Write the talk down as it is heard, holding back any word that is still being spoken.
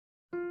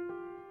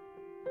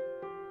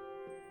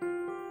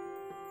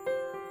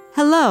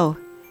Hello,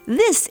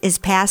 this is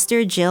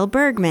Pastor Jill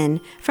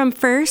Bergman from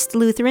First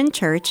Lutheran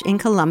Church in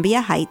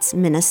Columbia Heights,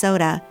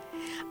 Minnesota.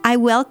 I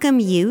welcome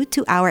you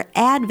to our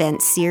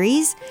Advent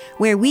series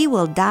where we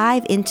will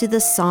dive into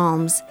the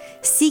Psalms,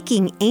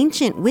 seeking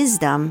ancient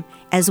wisdom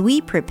as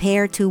we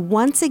prepare to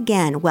once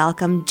again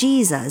welcome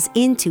Jesus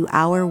into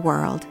our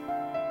world.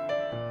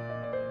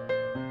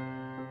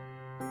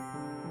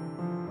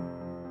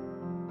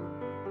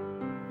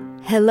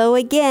 Hello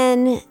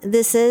again,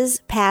 this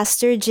is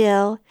Pastor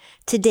Jill.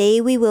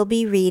 Today we will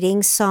be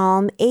reading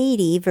Psalm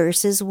 80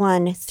 verses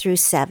 1 through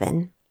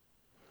 7.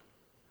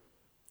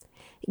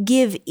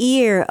 Give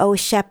ear, O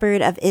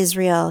shepherd of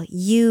Israel,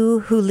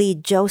 you who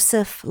lead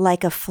Joseph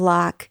like a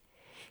flock.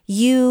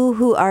 You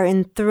who are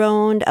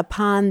enthroned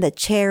upon the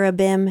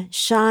cherubim,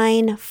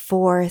 shine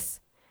forth.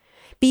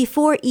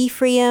 Before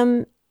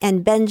Ephraim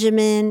and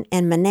Benjamin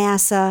and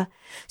Manasseh,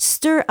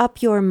 stir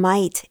up your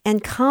might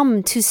and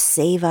come to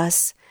save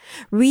us.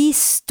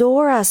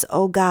 Restore us,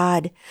 O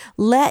God.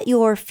 Let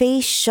your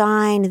face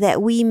shine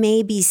that we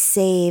may be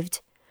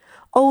saved.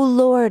 O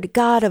Lord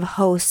God of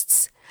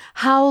hosts,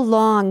 how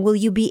long will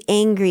you be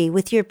angry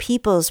with your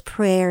people's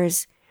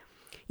prayers?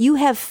 You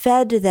have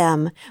fed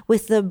them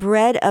with the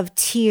bread of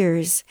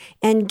tears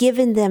and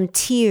given them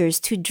tears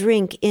to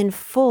drink in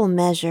full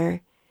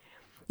measure.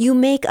 You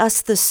make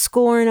us the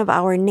scorn of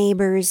our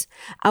neighbors.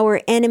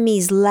 Our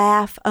enemies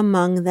laugh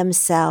among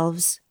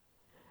themselves.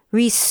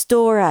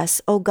 Restore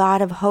us, O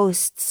God of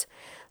hosts.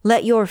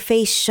 Let your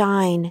face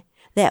shine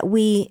that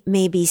we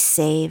may be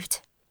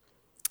saved.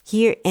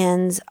 Here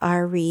ends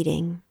our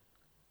reading.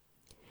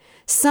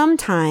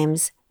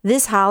 Sometimes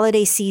this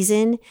holiday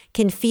season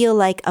can feel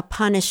like a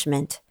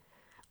punishment,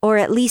 or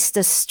at least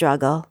a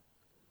struggle.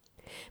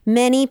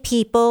 Many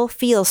people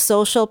feel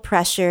social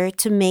pressure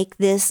to make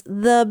this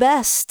the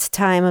best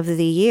time of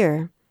the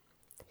year.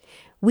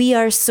 We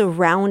are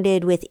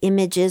surrounded with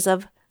images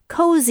of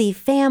cozy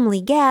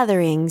family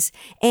gatherings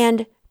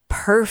and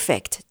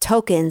perfect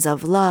tokens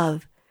of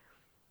love.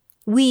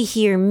 We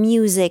hear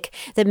music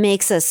that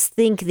makes us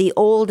think the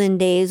olden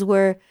days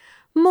were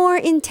more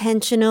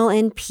intentional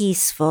and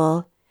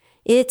peaceful.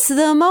 It's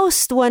the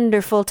most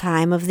wonderful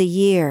time of the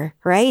year,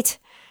 right?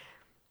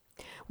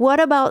 What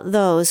about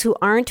those who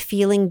aren't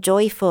feeling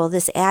joyful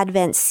this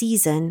Advent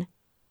season?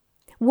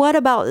 What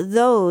about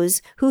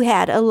those who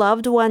had a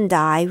loved one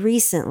die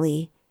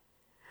recently?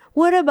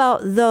 What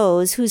about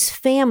those whose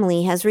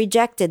family has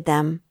rejected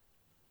them?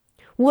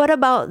 What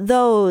about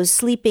those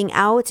sleeping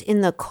out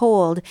in the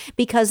cold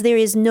because there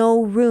is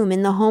no room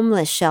in the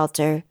homeless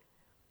shelter?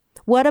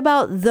 What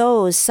about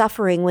those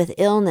suffering with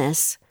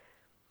illness?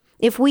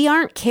 If we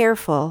aren't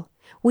careful,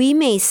 we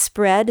may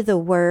spread the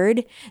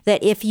word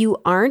that if you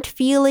aren't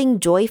feeling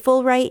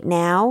joyful right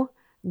now,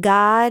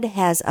 God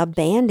has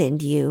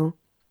abandoned you.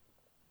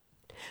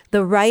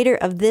 The writer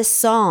of this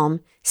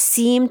psalm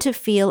seemed to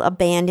feel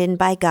abandoned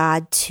by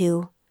God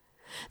too.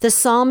 The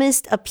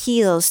psalmist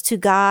appeals to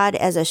God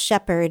as a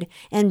shepherd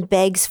and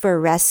begs for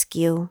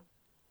rescue.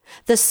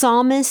 The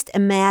psalmist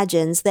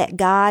imagines that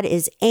God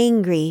is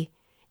angry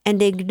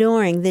and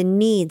ignoring the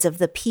needs of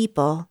the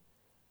people.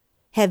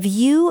 Have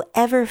you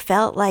ever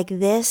felt like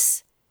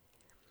this?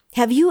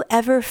 Have you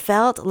ever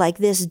felt like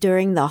this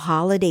during the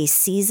holiday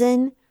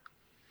season?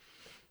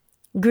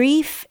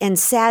 Grief and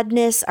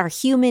sadness are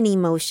human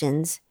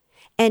emotions,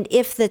 and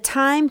if the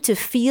time to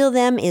feel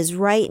them is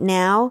right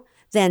now,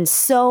 then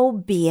so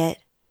be it.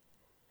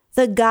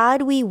 The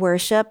God we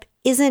worship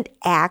isn't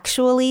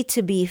actually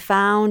to be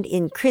found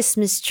in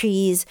Christmas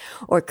trees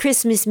or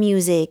Christmas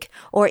music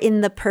or in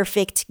the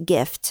perfect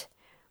gift.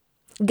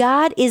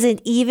 God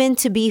isn't even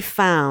to be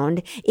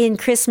found in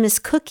Christmas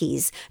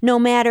cookies, no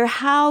matter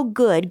how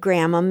good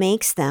Grandma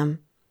makes them.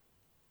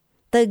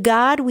 The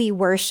God we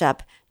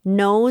worship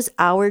knows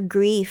our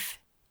grief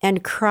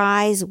and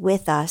cries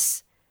with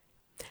us.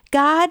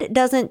 God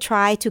doesn't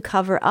try to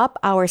cover up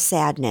our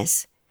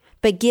sadness,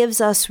 but gives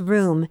us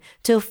room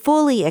to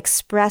fully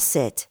express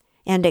it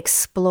and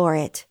explore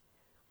it.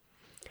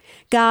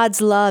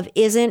 God's love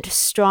isn't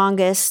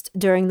strongest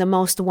during the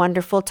most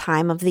wonderful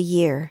time of the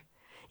year.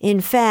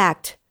 In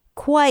fact,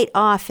 quite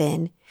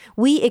often,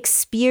 we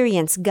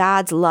experience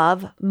God's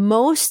love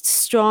most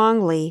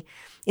strongly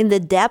in the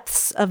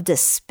depths of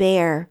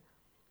despair,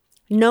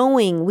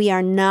 knowing we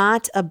are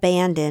not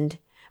abandoned,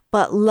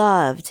 but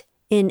loved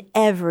in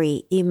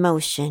every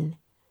emotion.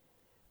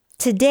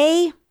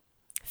 Today,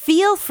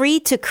 feel free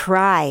to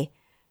cry,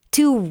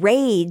 to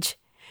rage,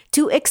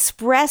 to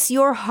express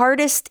your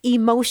hardest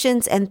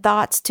emotions and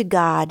thoughts to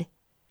God.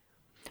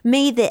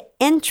 May the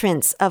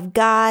entrance of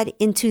God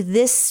into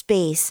this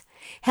space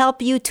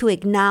help you to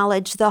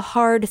acknowledge the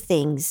hard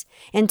things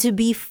and to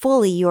be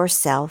fully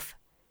yourself.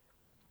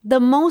 The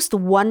most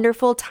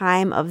wonderful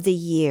time of the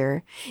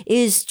year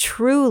is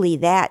truly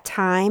that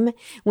time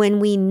when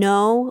we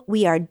know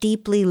we are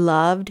deeply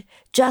loved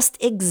just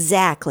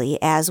exactly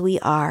as we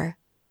are.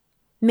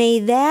 May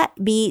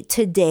that be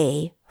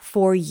today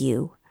for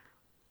you.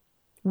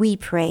 We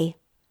pray.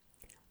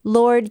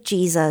 Lord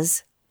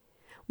Jesus,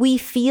 we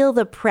feel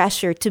the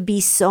pressure to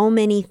be so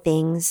many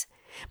things,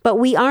 but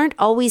we aren't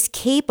always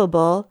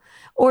capable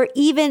or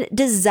even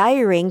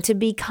desiring to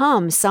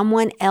become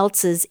someone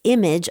else's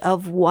image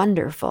of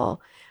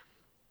wonderful.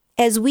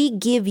 As we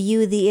give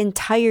you the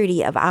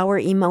entirety of our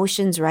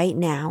emotions right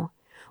now,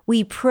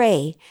 we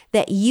pray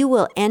that you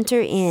will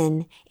enter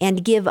in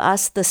and give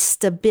us the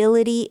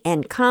stability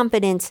and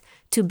confidence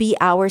to be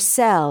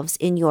ourselves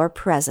in your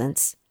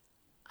presence.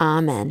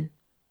 Amen.